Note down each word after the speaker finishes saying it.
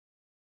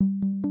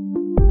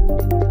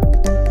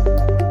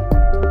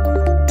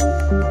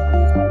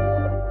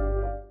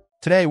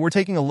Today, we're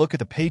taking a look at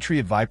the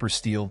Patriot Viper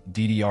Steel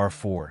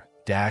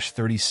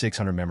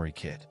DDR4-3600 memory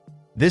kit.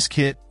 This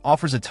kit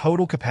offers a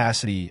total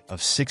capacity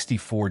of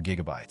 64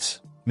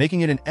 gigabytes,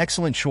 making it an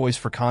excellent choice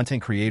for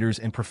content creators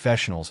and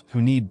professionals who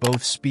need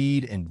both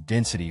speed and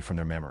density from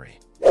their memory.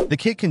 The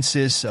kit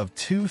consists of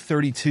two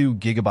 32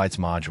 gigabytes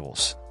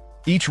modules,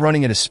 each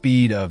running at a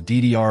speed of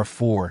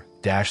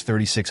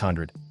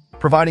DDR4-3600,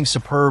 providing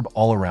superb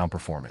all-around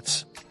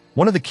performance.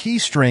 One of the key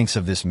strengths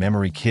of this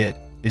memory kit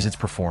is its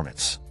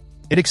performance.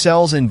 It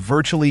excels in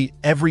virtually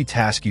every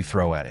task you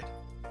throw at it,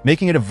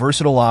 making it a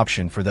versatile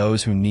option for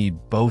those who need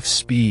both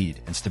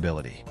speed and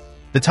stability.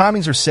 The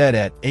timings are set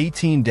at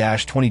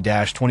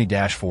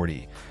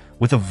 18-20-20-40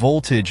 with a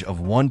voltage of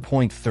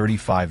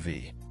 1.35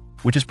 V,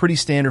 which is pretty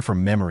standard for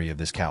memory of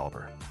this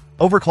caliber.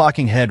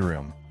 Overclocking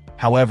headroom,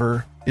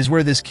 however, is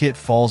where this kit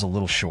falls a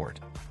little short.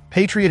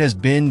 Patriot has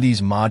binned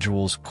these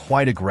modules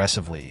quite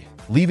aggressively,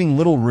 leaving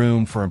little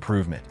room for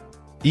improvement,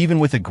 even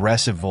with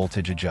aggressive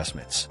voltage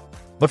adjustments.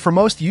 But for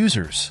most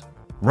users,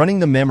 running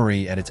the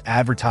memory at its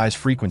advertised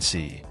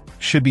frequency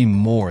should be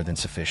more than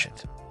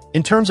sufficient.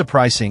 In terms of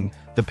pricing,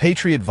 the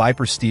Patriot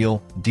Viper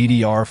Steel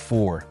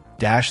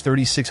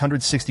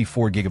DDR4-3600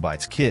 64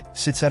 gigabytes kit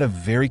sits at a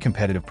very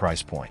competitive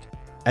price point.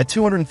 At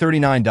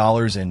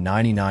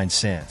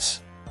 $239.99,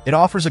 it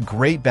offers a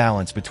great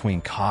balance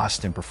between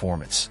cost and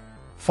performance,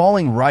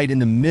 falling right in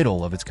the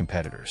middle of its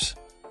competitors.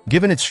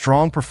 Given its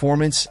strong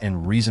performance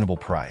and reasonable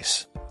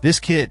price, this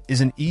kit is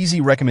an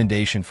easy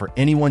recommendation for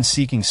anyone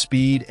seeking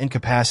speed and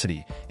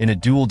capacity in a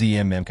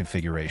Dual-DIMM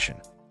configuration.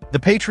 The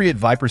Patriot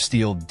Viper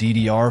Steel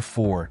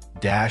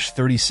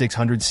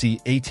DDR4-3600C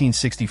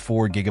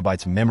 1864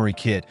 GB memory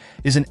kit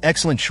is an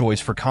excellent choice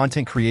for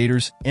content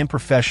creators and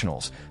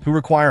professionals who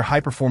require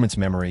high-performance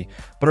memory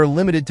but are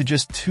limited to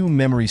just 2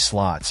 memory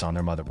slots on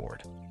their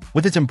motherboard.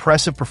 With its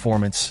impressive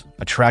performance,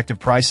 attractive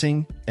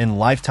pricing, and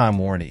lifetime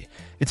warranty,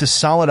 it's a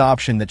solid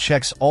option that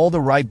checks all the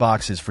right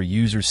boxes for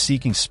users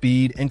seeking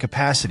speed and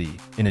capacity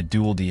in a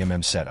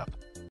Dual-DIMM setup.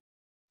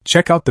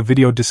 Check out the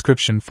video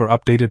description for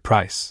updated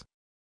price.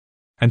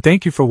 And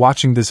thank you for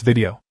watching this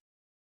video.